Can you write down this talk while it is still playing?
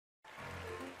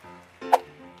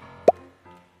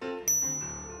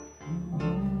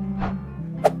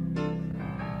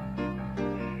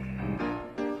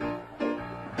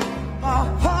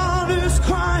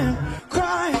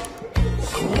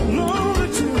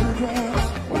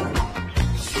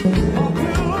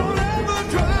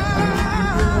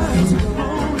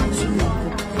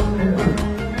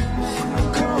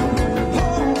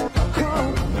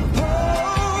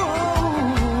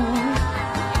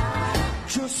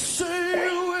Say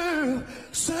you will,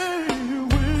 say you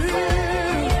will.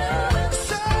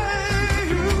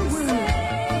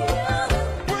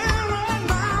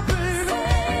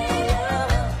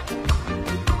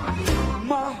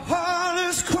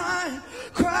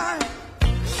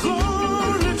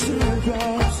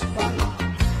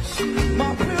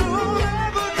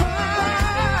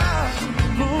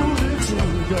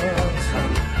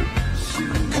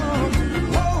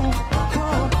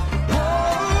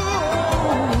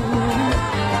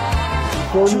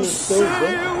 Just say you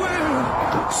will,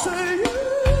 say you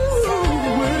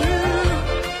will,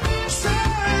 say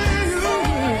you will.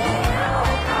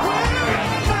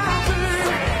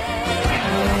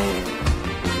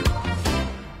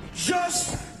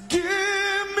 Just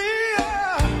give me a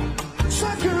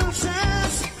second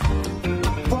chance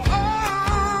for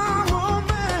our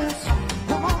romance.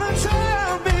 Come on and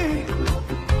tell me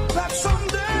that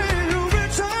someday you'll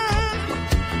return.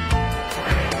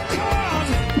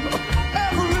 'Cause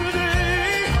every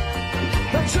day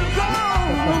that you go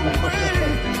away,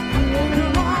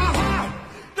 my heart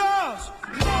does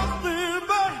nothing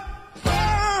but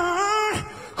burn,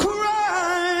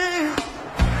 cry,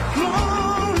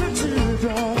 lonely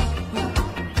teardrops.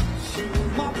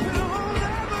 My pillow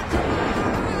never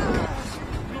cries,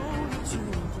 lonely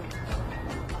teardrops.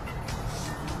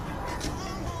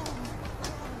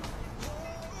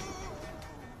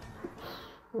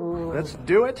 Let's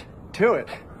do it to it.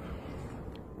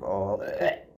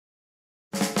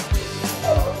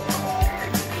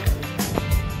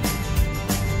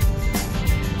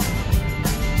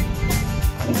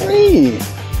 Hey!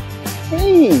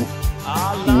 Hey!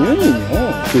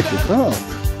 Oh, fish it up.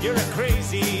 You're a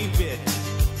crazy bitch.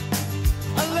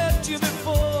 I left you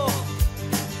before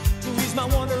to ease my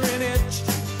wandering itch.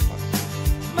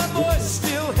 My voice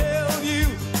still held you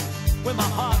when my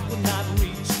heart would not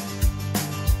reach.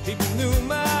 People knew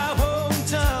my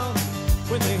hometown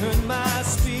when they heard my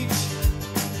speech.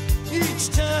 Each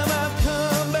time I've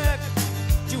come back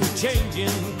to a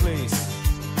changing place,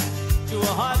 to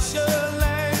a harsher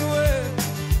language,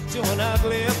 to an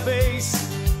uglier face,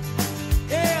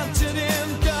 emptied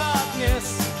in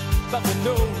darkness, but with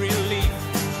no relief.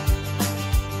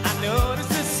 I noticed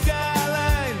the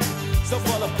skyline so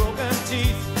full of broken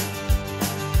teeth.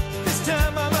 This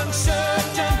time I'm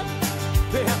uncertain,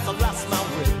 perhaps I lost my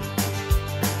way.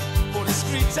 For the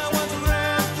streets I once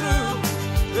ran through,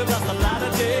 they've lost a lot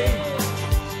of day.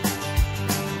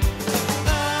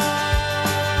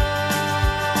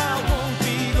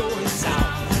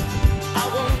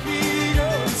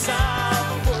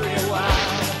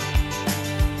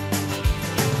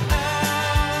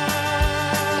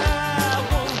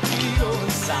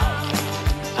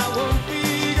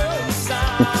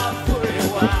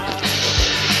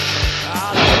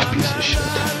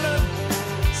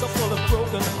 So full of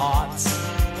broken hearts,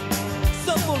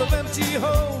 so full of empty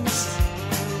homes.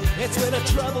 It's where the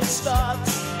trouble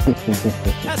starts.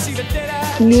 I see the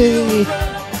dead-eyed children,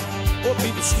 or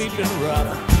people sleeping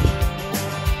rough.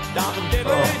 Dark and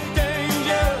deadly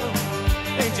danger,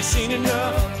 ain't you seen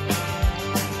enough?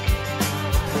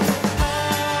 I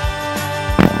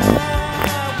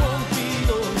won't be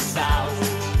going south.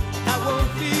 I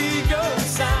won't be going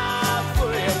south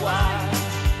for a while.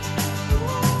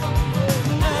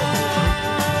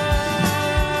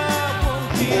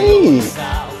 Hey!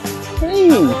 Hey!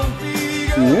 Oh,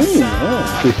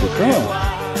 fish it up.